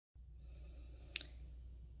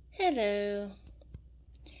Hello.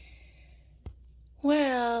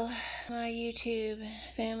 Well, my YouTube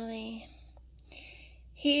family,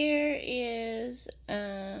 here is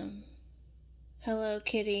Hello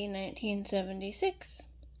Kitty 1976.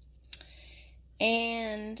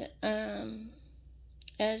 And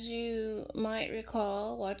as you might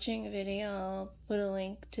recall watching a video, I'll put a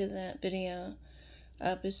link to that video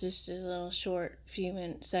up. It's just a little short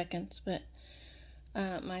few seconds, but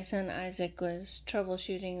my son Isaac was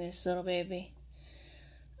troubleshooting this little baby.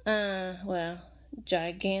 Well,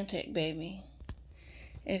 gigantic baby.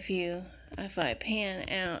 If I pan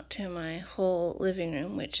out to my whole living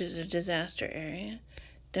room, which is a disaster area,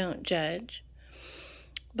 don't judge.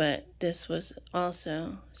 But this was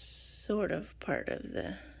also sort of part of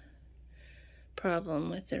the problem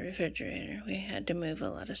with the refrigerator. We had to move a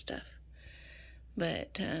lot of stuff.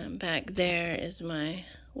 But back there is my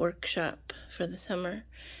workshop for the summer,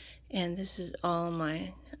 and this is all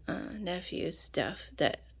my nephew's stuff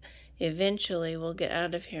that eventually will get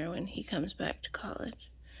out of here when he comes back to college.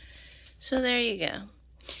 So there you go.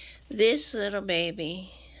 This little baby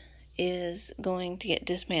is going to get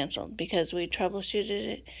dismantled because we troubleshooted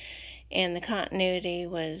it and the continuity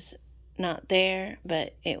was not there,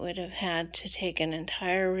 but it would have had to take an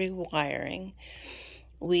entire rewiring.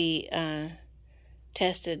 We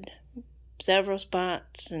tested several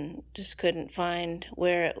spots and just couldn't find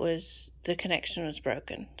where the connection was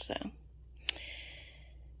broken. So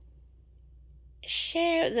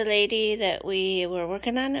the lady that we were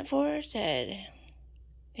working on it for said,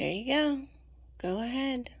 there you go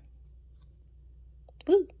ahead.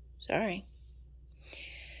 Woo, sorry.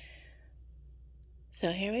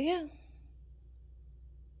 So here we go.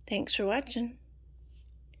 Thanks for watching.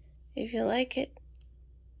 If you like it,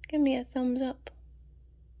 give me a thumbs up.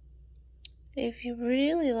 If you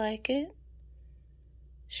really like it,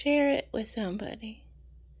 share it with somebody.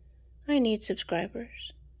 I need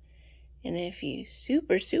subscribers. And if you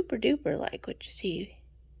super duper like what you see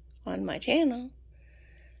on my channel,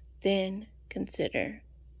 then consider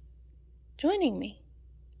joining me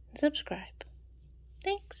and subscribe.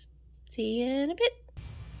 Thanks. See you in a bit.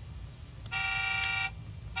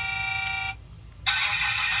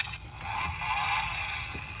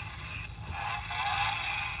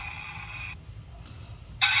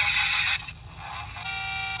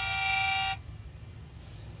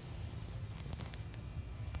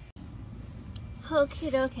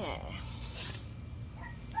 Okie dokie.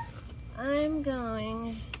 I'm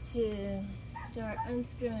going to start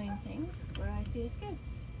unscrewing things where I see a screw.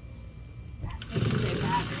 This is a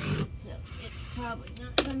battery, so it's probably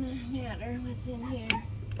not going to matter what's in here.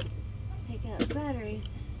 Let's take out the batteries.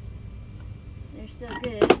 They're still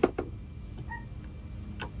good.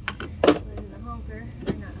 Put in the honker,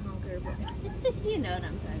 or not honker, but you know what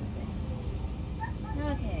I'm trying to say.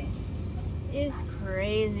 Okay. This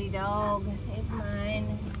crazy dog is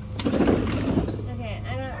mine. Okay, I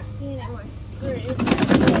don't see any more screws. Let's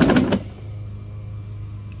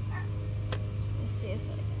see if I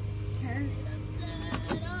can turn it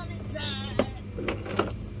upside on its side.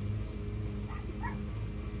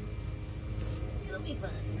 It'll be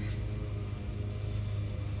fun.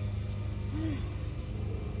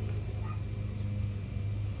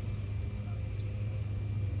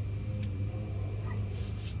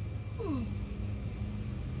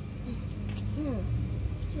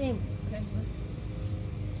 Shame, Christmas.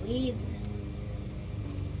 Weeds.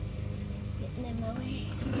 Getting in my way.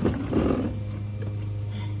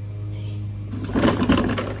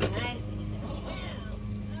 I see some.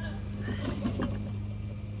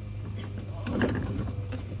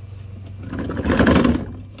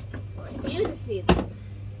 I want you to see them.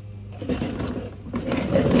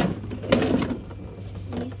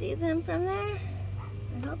 Can you see them from there? I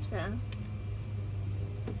hope so.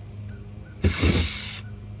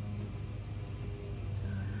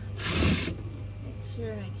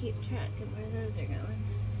 Sure, I keep track of where those are going.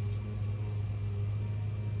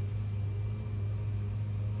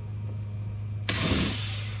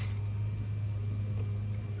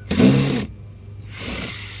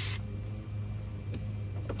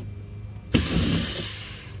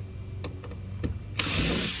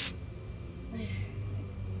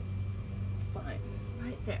 Fine,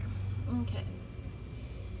 right there. Okay.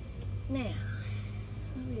 Now,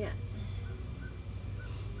 what do we got?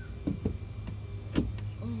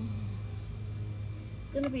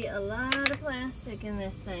 Gonna be a lot of plastic in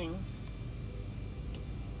this thing.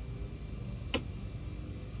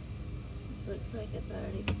 This looks like it's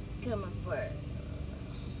already come apart.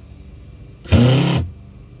 Yeah,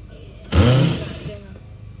 it's not gonna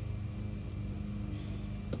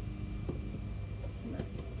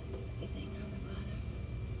anything on the bottom.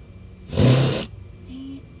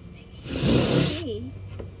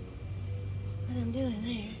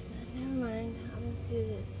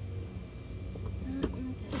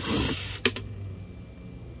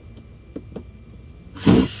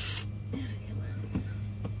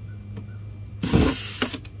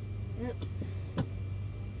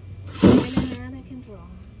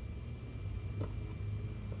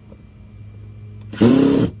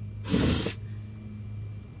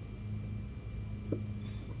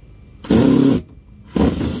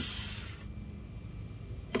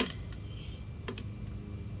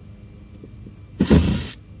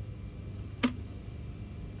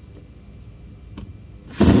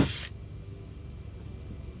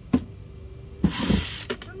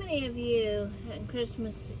 Of you on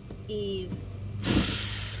Christmas Eve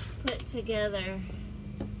put together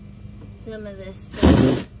some of this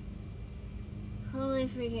stuff? Holy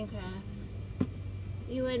freaking crap.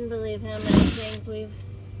 You wouldn't believe how many things we've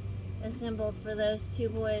assembled for those two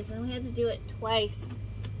boys, and we had to do it twice,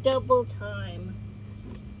 double time.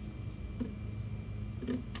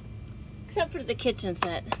 Except for the kitchen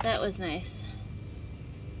set. That was nice.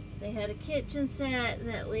 They had a kitchen set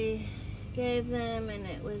that we gave them, and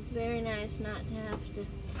it was very nice not to have to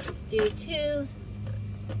do two,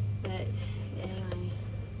 but anyway,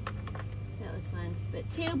 that was fun. But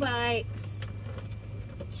 2 bikes,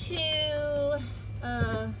 2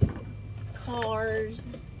 cars,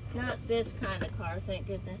 not this kind of car, thank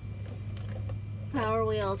goodness. Power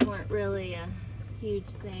wheels weren't really a huge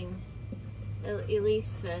thing, at least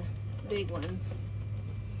the big ones.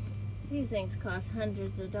 These things cost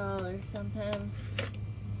hundreds of dollars sometimes.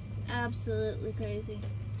 Absolutely crazy.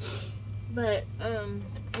 But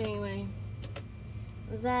anyway,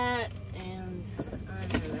 that, and I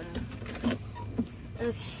don't know.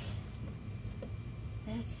 Okay,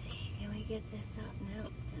 let's see, can we get this up?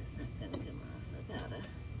 Nope, that's not gonna come off without a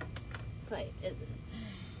fight, is it?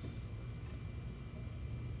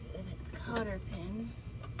 With a cotter pin.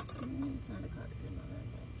 It's not a cotter pin on that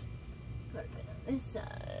side. Cotter pin on this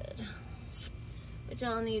side, which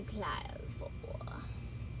I'll need pliers for.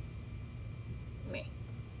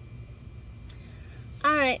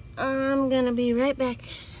 Alright, I'm gonna be right back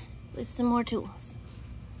with some more tools.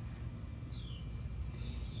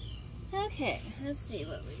 Okay, let's see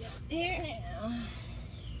what we got here now.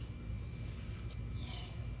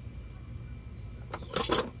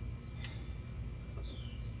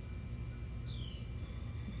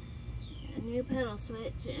 A new pedal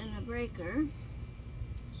switch and a breaker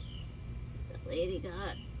that lady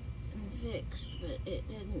got and fixed, but it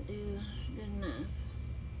didn't do good enough.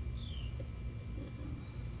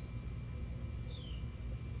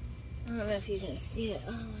 I don't know if you can see it.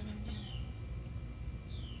 Oh, what I'm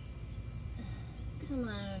doing. Come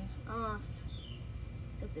on, off.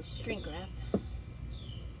 Get the shrink wrap.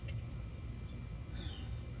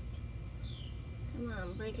 Come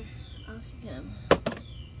on, breaker. Off you come.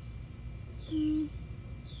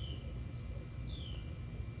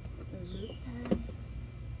 Loop tie.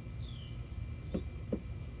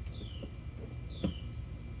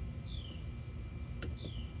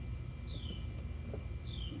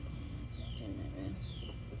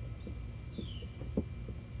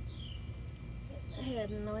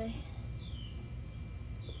 In the way.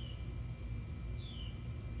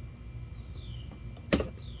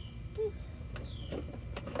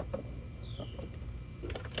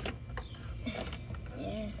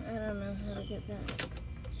 Yeah, I don't know how to get that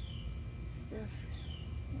stuff.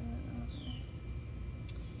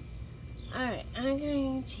 Alright, I'm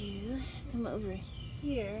going to come over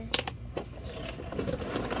here a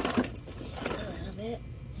little bit.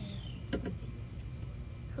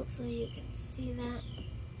 Hopefully you can see that.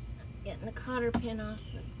 Getting the cotter pin off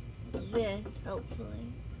of this,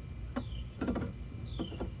 hopefully.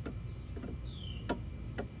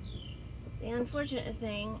 The unfortunate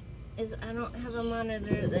thing is I don't have a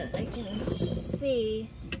monitor that I can see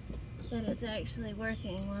that it's actually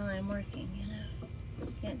working while I'm working, you know.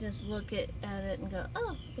 You can't just look at it and go,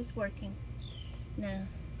 oh, it's working. No.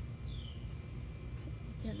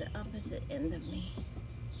 It's to the opposite end of me.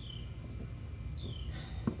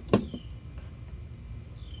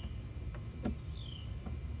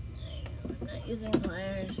 Using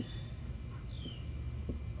pliers.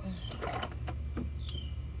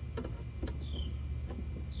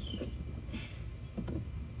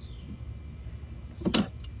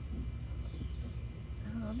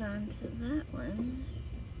 Hold on to that one.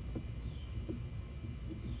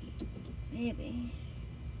 Maybe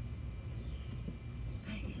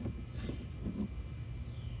I can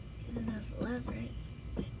get enough leverage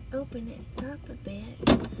to open it up a bit.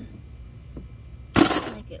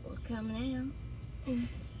 Like it will come now.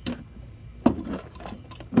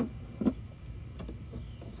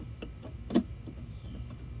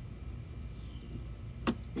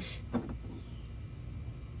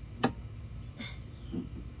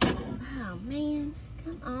 Oh man,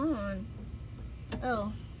 come on.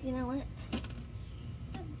 Oh, you know what?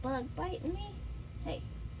 That bug biting me? Hey,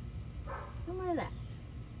 come on that.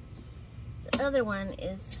 The other one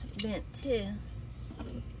is bent too.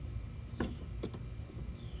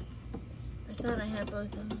 I thought I had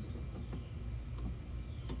both of them.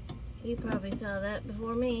 You probably saw that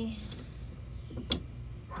before me.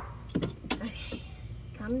 Okay,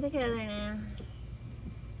 come together now.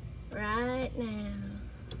 Right now.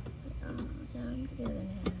 Oh, come together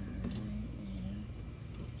now.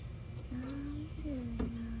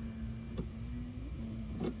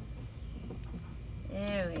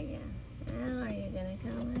 There we go. Now are you gonna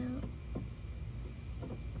come out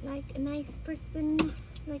like a nice person,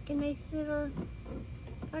 like a nice little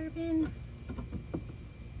garter pin?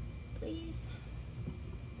 Please.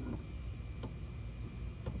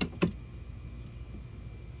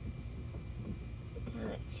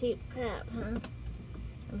 Kind of cheap crap, huh?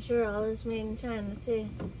 I'm sure all this made in China too.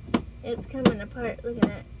 It's coming apart. Look at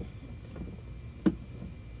that.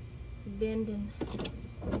 It's bending.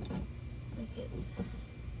 Like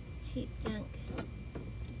it's cheap junk.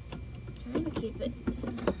 Trying to keep it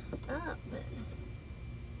up, but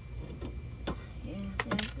yeah,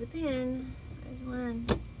 there's the pin. There's one.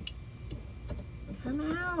 Come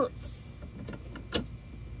out.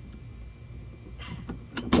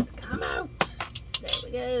 Come out. There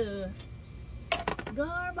we go.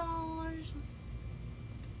 Garbage.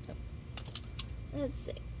 Let's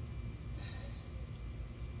see.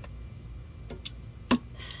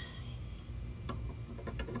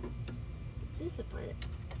 This apart.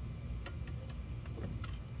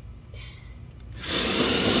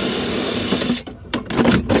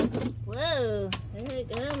 Whoa, there it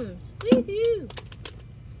comes. Woohoo!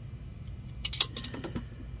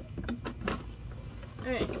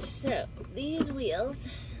 Alright, so these wheels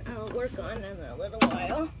I'll work on in a little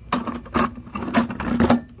while.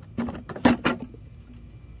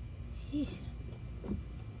 Jeez.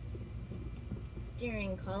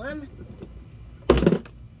 Steering column.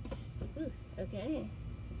 Ooh, okay.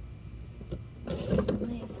 Let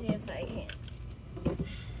me see if I can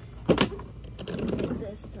get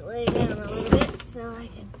this to lay down a little bit so I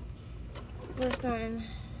can work on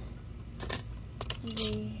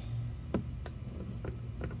the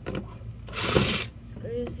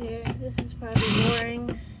screws here. This is probably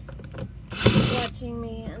boring watching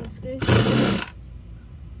me unscrew things.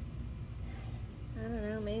 I don't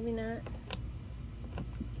know, maybe not.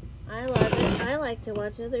 I love it. I like to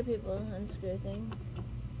watch other people unscrew things.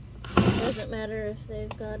 It doesn't matter if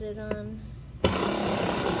they've got it on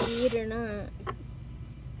speed or not.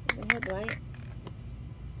 The headlight.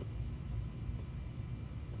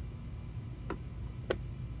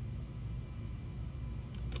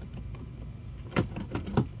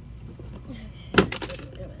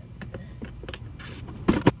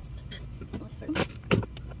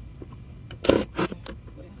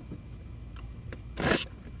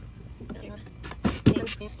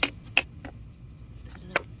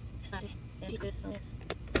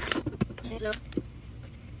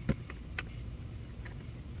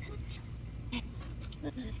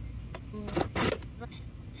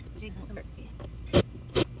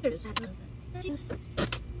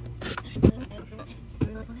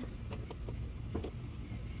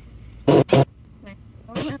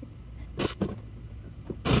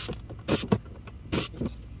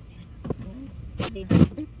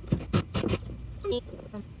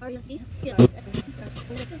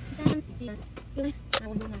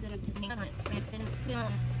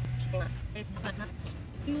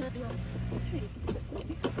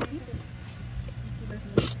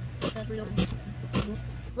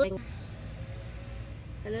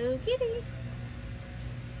 Hello Kitty.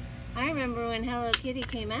 I remember when Hello Kitty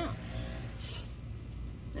came out.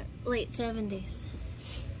 The late 70s.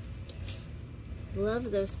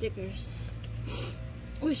 Love those stickers.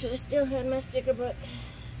 Wish I still had my sticker book.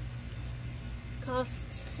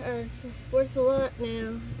 Costs are worth a lot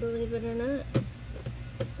now, believe it or not.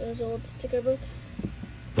 Those old sticker books.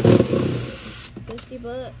 50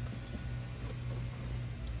 bucks.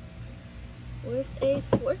 Worth a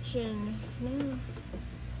fortune now.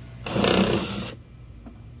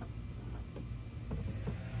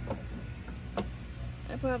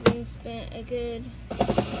 I probably spent a good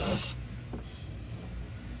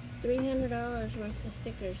 $300 worth of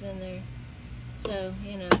stickers in there. So,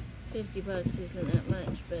 you know, 50 bucks isn't that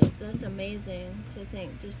much, but that's amazing to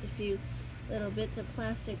think just a few little bits of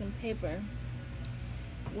plastic and paper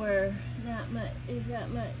were that much, is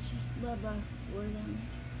that much, blah blah, were that much.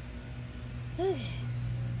 Okay.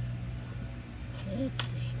 Let's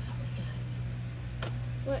see what we got.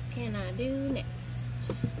 What can I do next?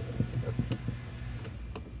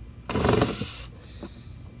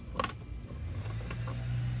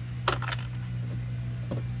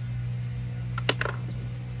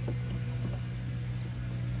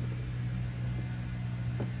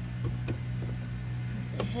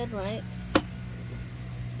 Headlights.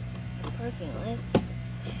 parking lights.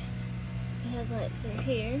 The headlights are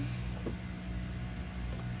here.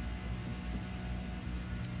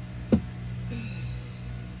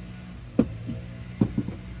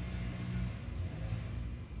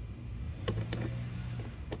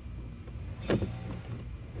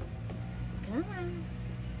 Come on.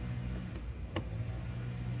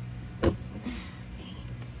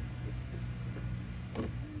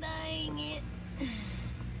 Dang it.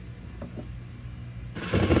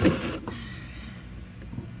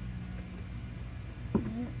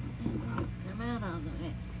 Come out all the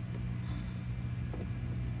way.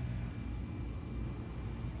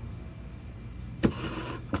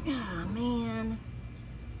 Oh man.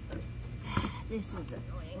 This is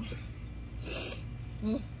annoying.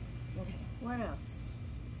 Okay, what else?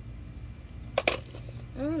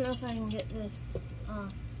 I don't know if I can get this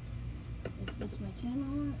off. Is this my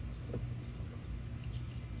channel?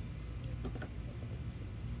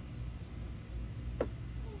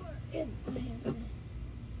 Or if I have to do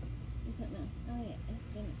something else. Oh yeah, it's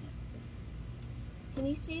gonna happen. Can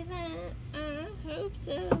you see that? I hope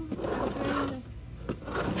so. I'm trying to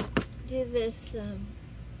do this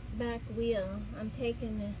back wheel. I'm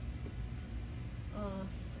taking it off.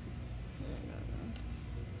 I don't know.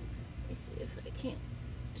 Let me see if I can't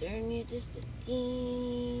turn you just a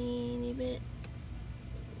teeny bit.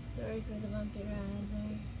 Sorry for the bumpy ride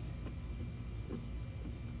there.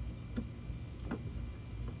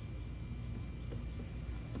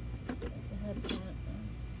 The hubcap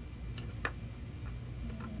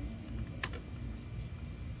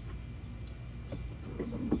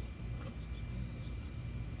on.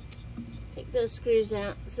 Take those screws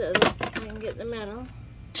out so that I can get the metal.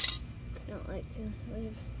 Don't like to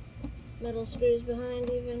leave metal screws behind,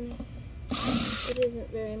 even if it isn't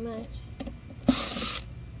very much.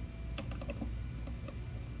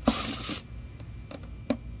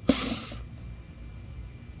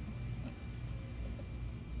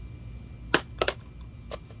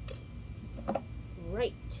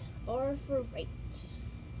 Right, R for right.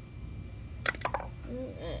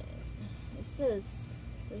 Alright, it says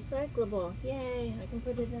recyclable. Yay, I can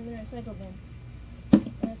put it in the recycle bin.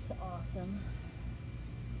 That's awesome.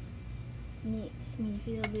 Makes me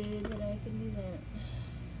feel good that I can do that.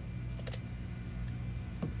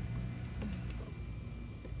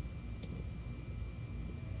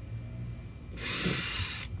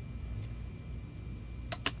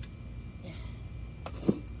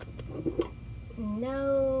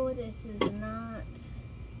 No, this is not.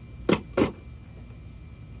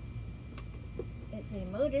 It's a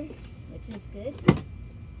motor, which is good.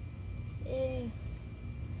 Yay.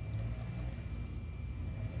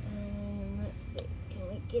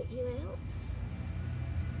 Get you out.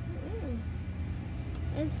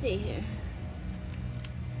 Let's see here.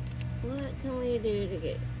 What can we do to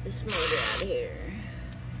get this motor out of here?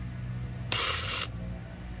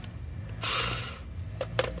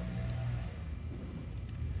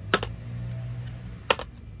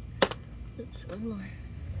 Oops, one more.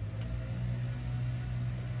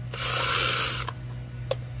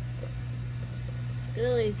 Look at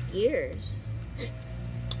all these gears.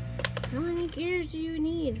 How many gears do you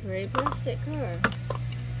need for a plastic car?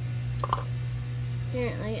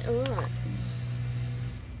 Apparently a lot.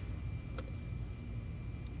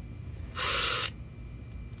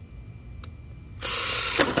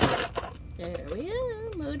 There we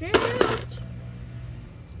go, motor out.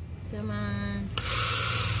 Come on.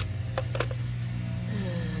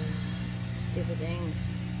 Stupid things.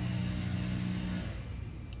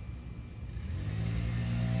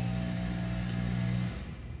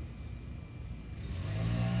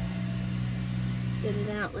 Get it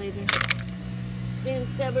out later. Being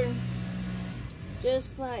stubborn,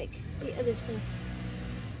 just like the other stuff.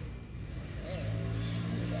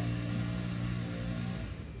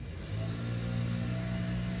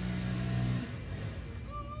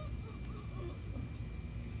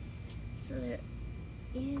 So there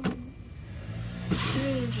is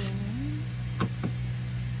freezing.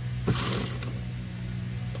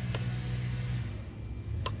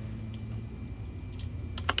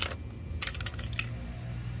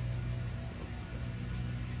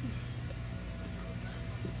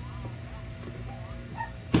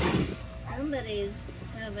 Somebody's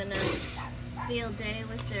having a field day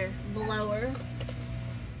with their blower.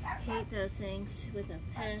 I hate those things with a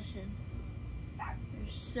passion. They're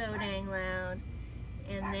so dang loud,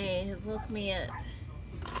 and they have woke me up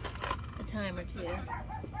a time or two.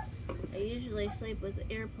 I usually sleep with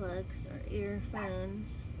earplugs or earphones,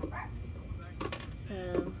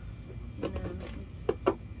 so, you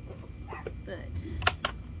know, but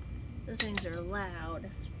those things are loud.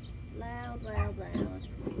 Loud, loud, loud.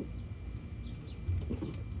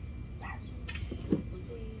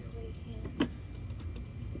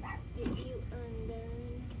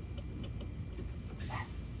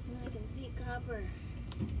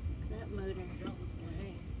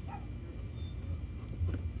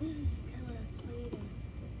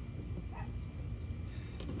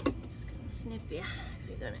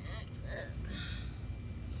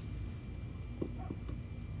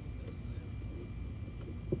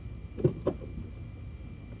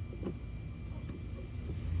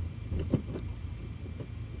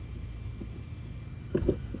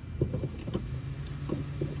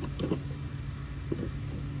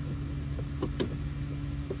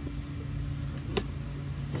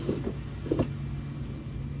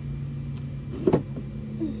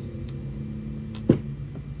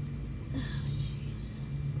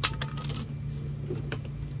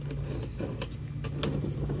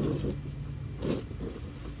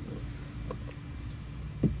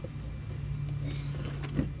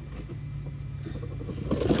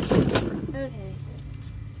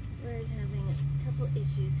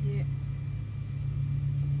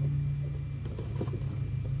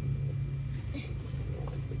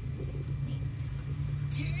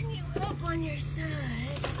 up on your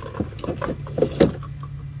side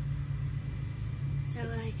so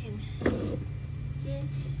I can get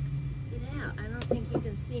out. I don't think you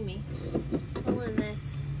can see me pulling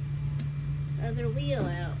this other wheel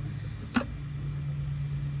out.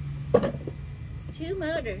 It's 2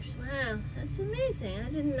 motors. Wow, that's amazing. I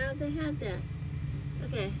didn't know they had that.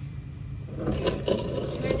 Okay.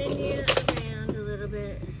 Turning you around a little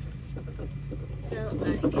bit so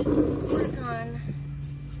I can work on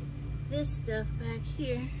this stuff back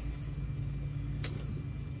here.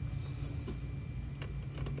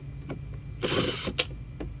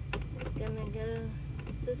 Gonna go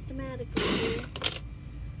systematically here,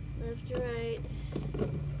 left to right.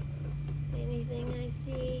 Anything I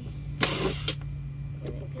see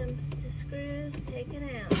when it comes to screws, take it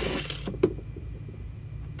out.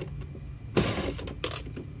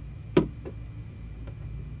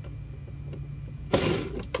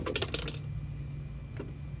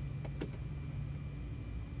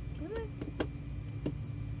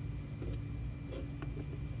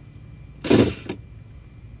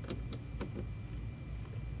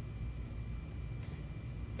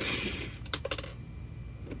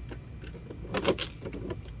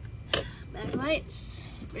 Lights,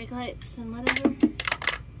 brake lights, and whatever.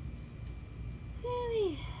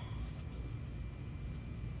 Whee.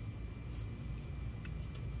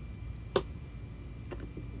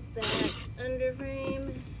 Back under frame.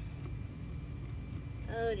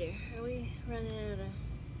 Oh dear, are we running out of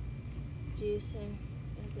juice here?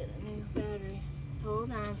 Gotta get a new battery.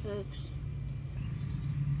 Hold on, folks.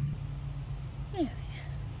 There we go.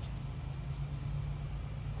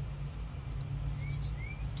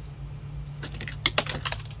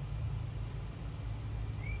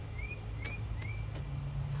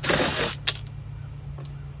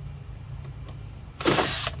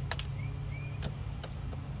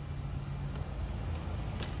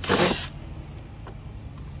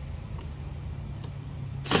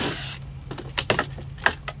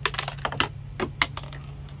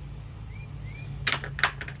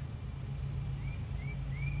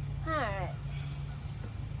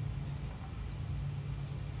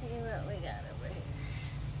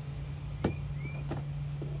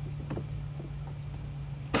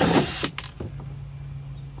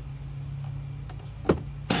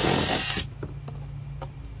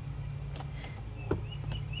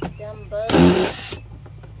 Dumb bugs,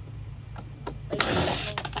 like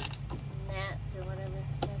gnats or whatever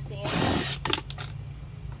they're seeing.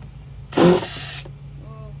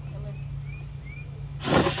 Come in.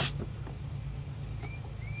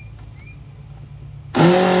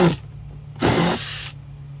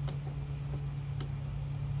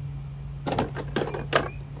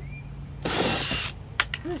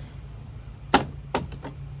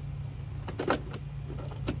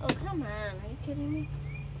 Oh, come on, are you kidding me?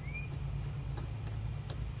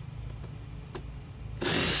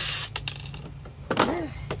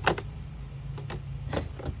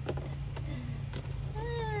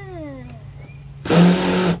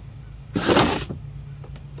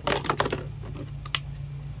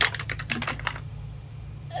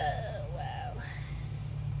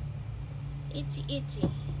 Itchy, itchy.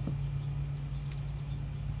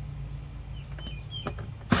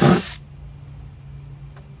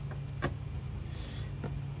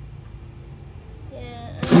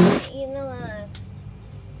 Yeah, I'm eating alive.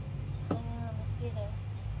 I know, mosquitoes.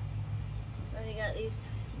 Already got these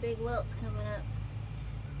big welts coming up.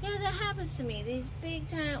 Yeah, that happens to me. These big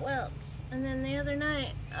giant welts. And then the other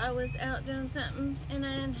night, I was out doing something and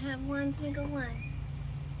I didn't have one single one.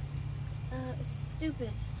 It's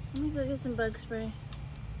stupid. Let me go get some bug spray.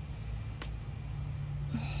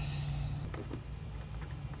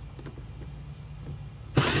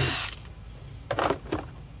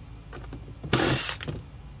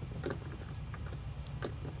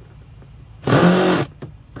 I'll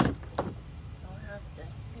have to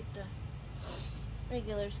get the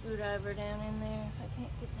regular screwdriver down in there if I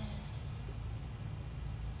can't get that.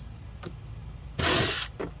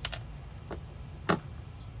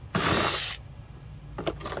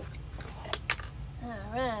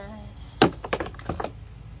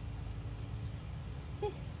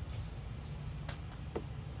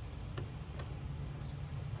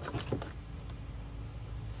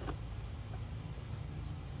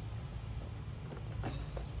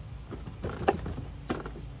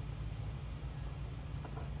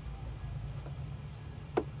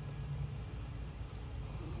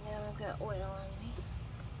 Got oil on me.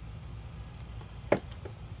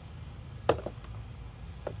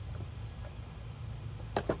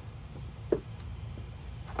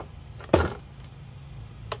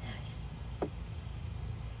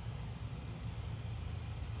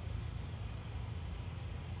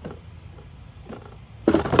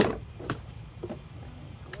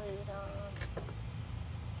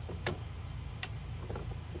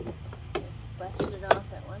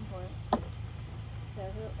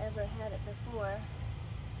 had it before.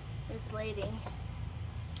 This lady.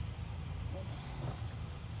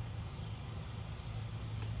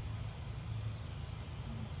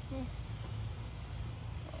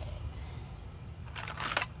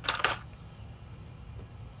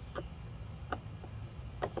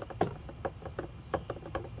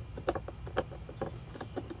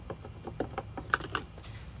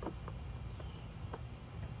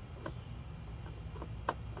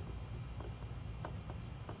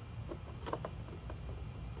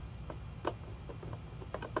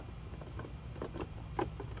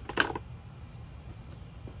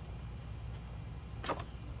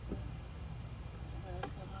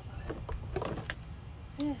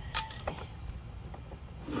 Took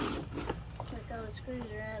all the screws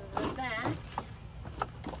are out of the back.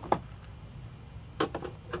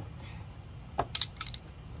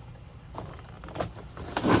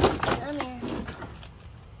 Come here.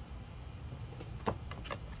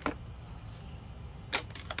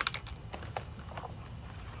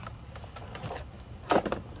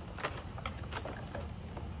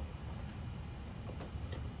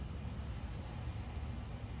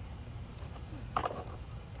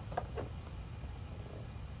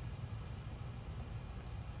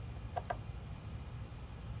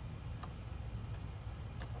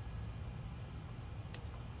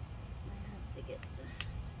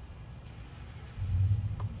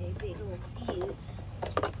 A big old fuse.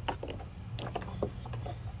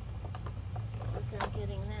 Work on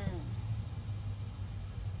getting that.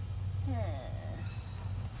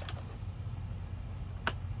 I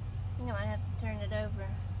think I might have to turn it over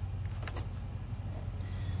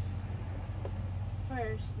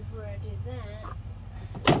first before I do that.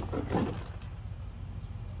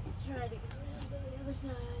 Try to get around to the other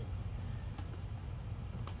side.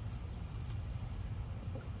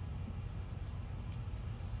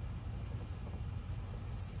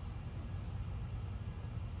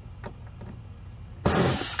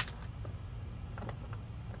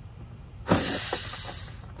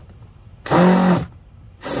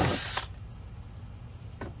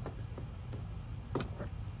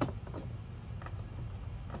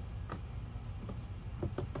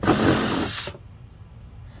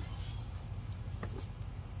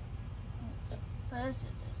 Supposed to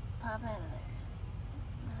just pop out of there.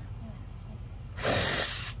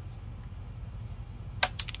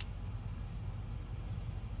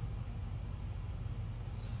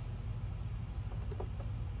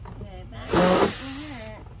 Okay, back is starting to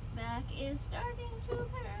hurt. Back is starting to hurt.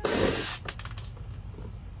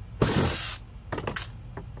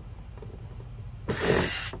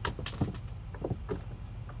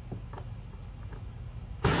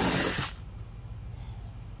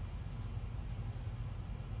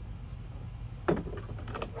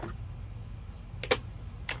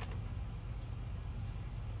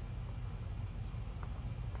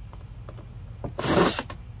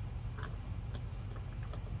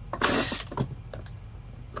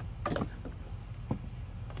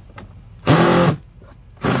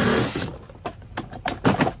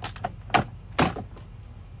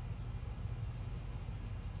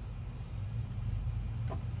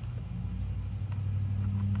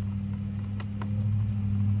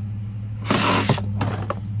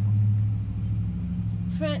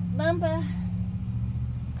 Front bumper.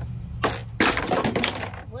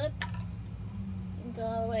 Whoops. And go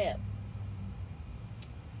all the way up.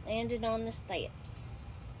 Landed on the steps.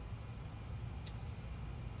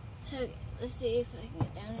 Okay, let's see if I can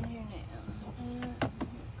get down in here now.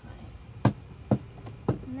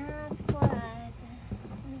 Not quite.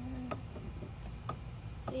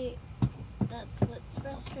 See, that's what's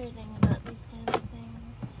frustrating about these kinds of things.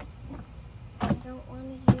 I don't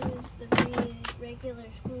want to use the regular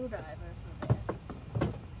screwdriver for this,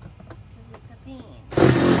 because it's a pain.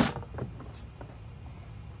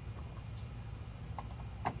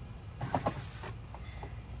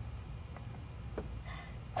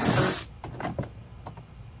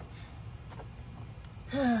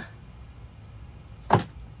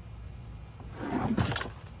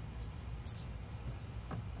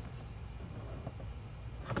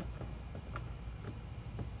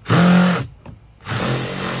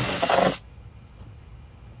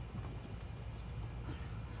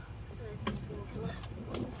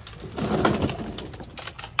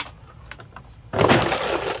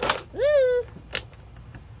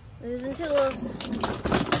 Losing tools.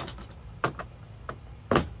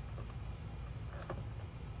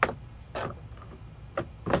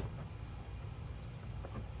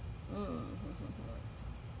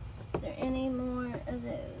 Is there any more of those in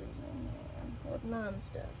there? Holding on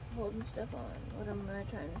stuff. Holding stuff on. What am I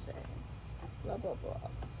trying to say? Blah, blah, blah.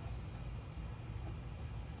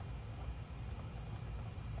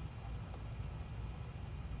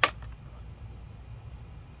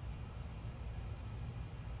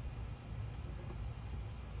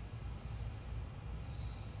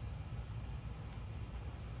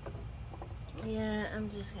 Yeah, I'm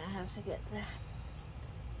just gonna have to get the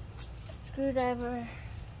screwdriver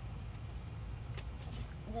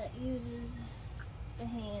that uses the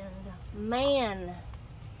hand. Man!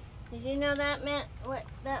 Did you know that meant what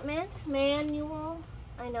that meant? Manual?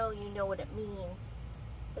 I know you know what it means,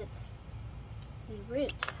 but the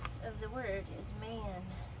root of the word is man.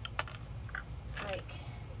 Like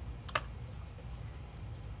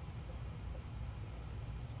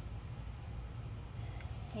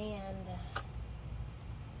hand.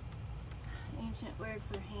 Ancient word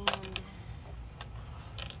for hand.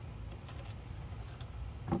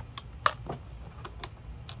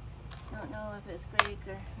 Don't know if it's Greek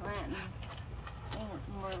or Latin. I think it's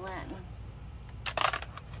more Latin.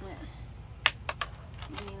 But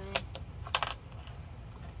anyway,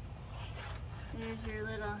 there's your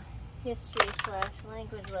little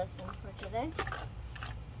history/language lesson for today.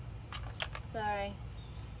 Sorry,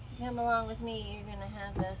 if you come along with me, you're gonna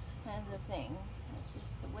have those kinds of things. That's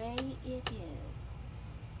just the way it is.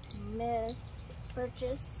 Miss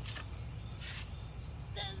Purchase.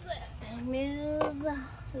 Ms.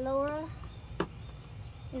 Laura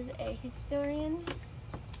is a historian,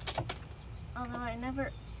 although I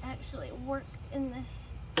never actually worked in the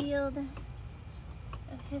field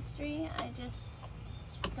of history. I just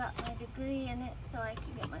got my degree in it so I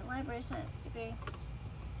could get my library science degree.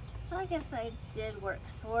 So I guess I did work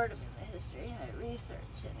sort of in the history. I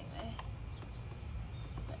researched anyway.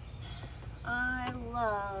 But I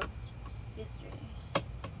love history,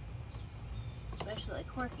 especially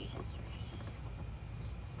quirky history.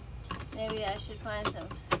 Maybe I should find some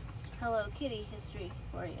Hello Kitty history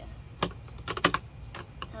for you.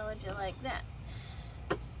 How would you like that?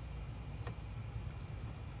 I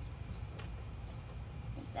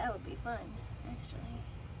think that would be fun, actually.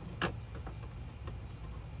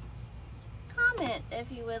 Comment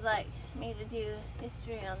if you would like me to do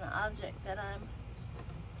history on the object that I'm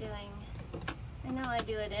doing. I know I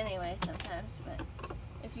do it anyway sometimes, but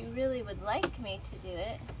if you really would like me to do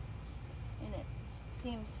it, and it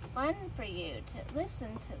seems fun for you to listen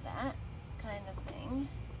to that kind of thing,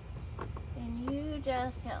 then you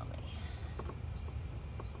just tell me.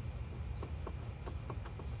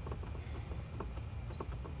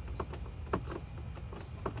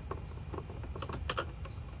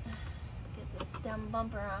 Get this dumb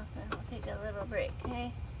bumper off and we'll take a little break,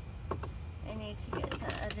 okay? I need to get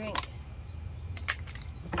a drink.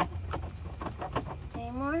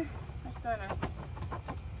 Any more? That's gonna,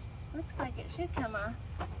 looks like it should come off.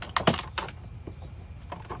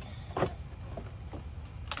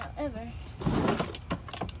 However,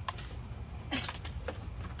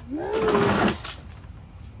 looks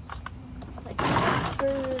like there's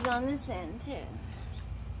screws on this end too.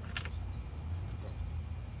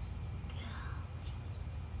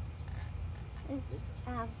 This is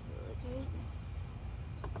absolutely crazy.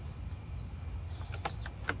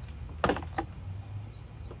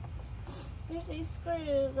 There's a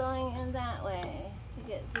screw going in that way to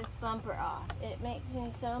get this bumper off. It makes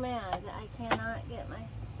me so mad that I cannot get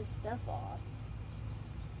this stuff off.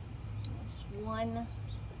 Just one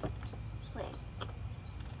place.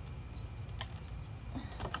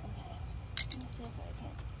 Okay, let's see if I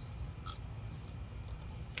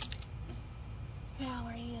can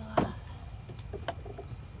power you off.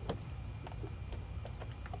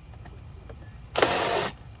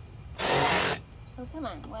 Oh, come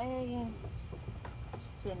on, why are you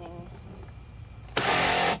spinning?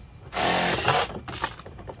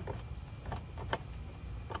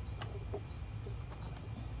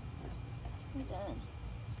 You're done.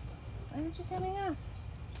 Why aren't you coming off?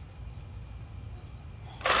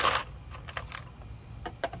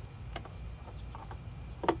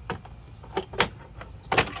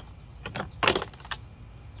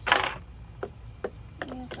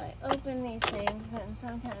 If I open these things, then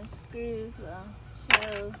sometimes screws will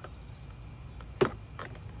show.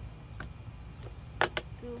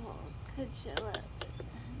 Screw holes could show up.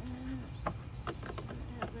 What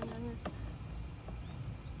happened on this side?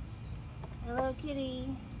 Hello, kitty.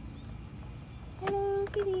 Hello,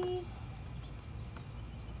 kitty.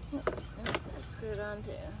 Oh, that's screwed on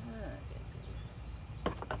too.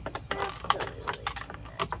 Absolutely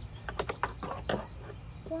nuts.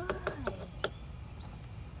 Why?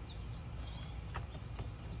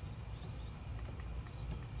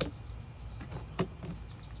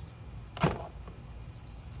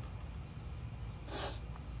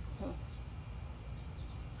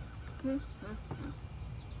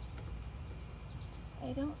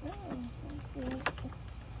 I don't know. Let's see.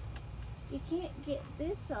 You can't get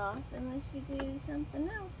this off unless you do something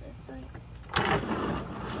else. It's like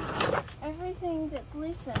everything that's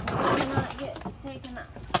loosened cannot get taken off.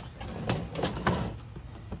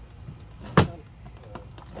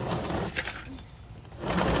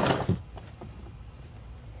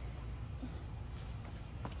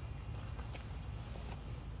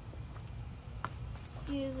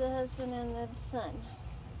 Excuse the husband and the son.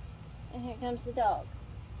 And here comes the dog.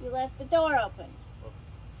 You left the door open.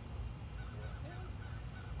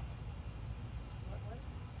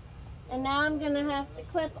 And now I'm gonna have to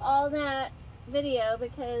clip all that video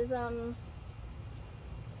because I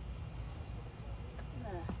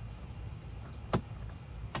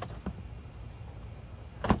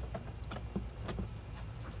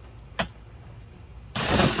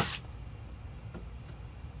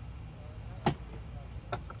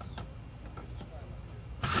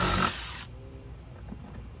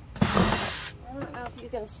don't know if you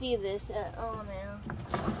can see this at all now.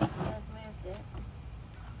 I've moved it.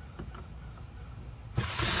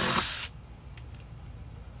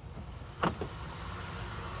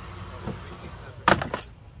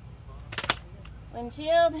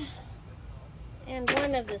 Windshield and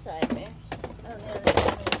one of the side mirrors. Oh, the other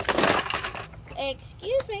side mirror.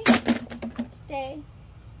 Excuse me. Stay.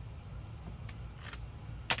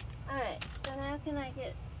 Alright, so now can I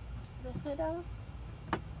get the hood off?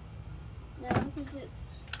 No, because it's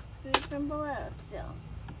screwed from below still.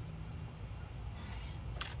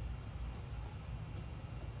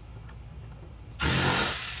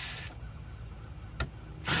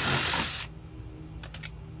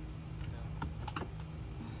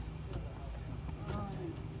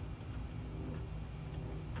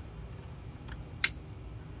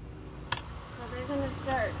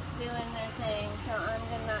 Start doing their thing, so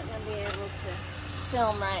I'm not going to be able to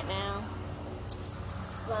film right now.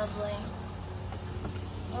 Lovely.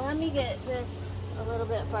 Well, let me get this a little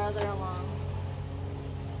bit farther along.